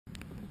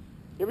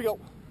Here we go.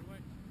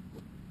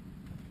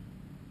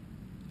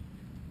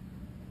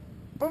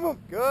 Boom, boom.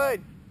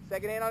 Good.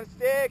 Second hand on the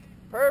stick.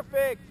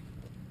 Perfect.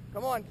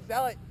 Come on,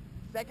 sell it.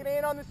 Second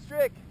hand on the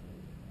stick.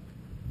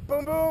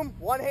 Boom, boom.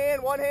 One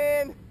hand, one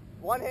hand.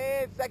 One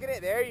hand, second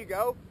hand. There you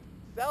go.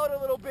 Sell it a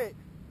little bit.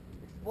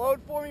 Explode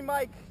for me,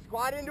 Mike.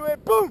 Squat into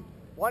it. Boom.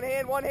 One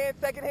hand,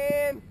 second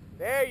hand.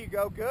 There you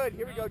go. Good.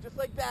 Here we go. Just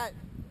like that.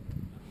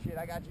 Shit,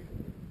 I got you.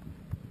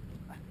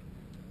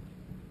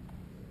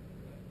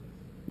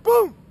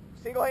 Boom.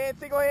 Single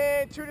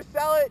hand, two to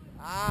sell it.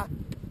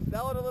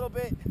 Sell it a little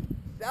bit.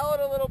 Sell it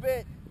a little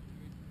bit.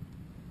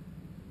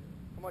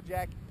 Come on,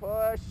 Jack.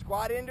 Push,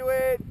 squat into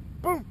it.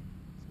 Boom.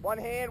 One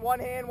hand,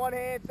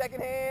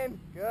 second hand.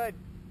 Good.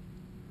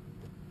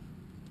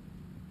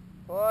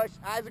 Push,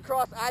 eyes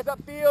across, eyes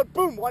upfield.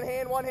 Boom. One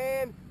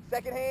hand,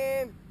 second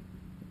hand.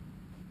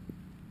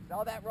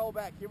 Sell that roll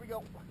back. Here we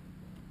go.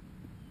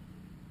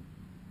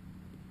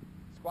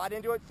 Squat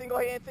into it, single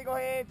hand,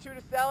 two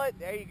to sell it.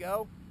 There you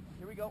go.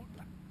 Here we go.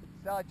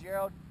 Sell it,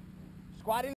 Gerald. Squat in.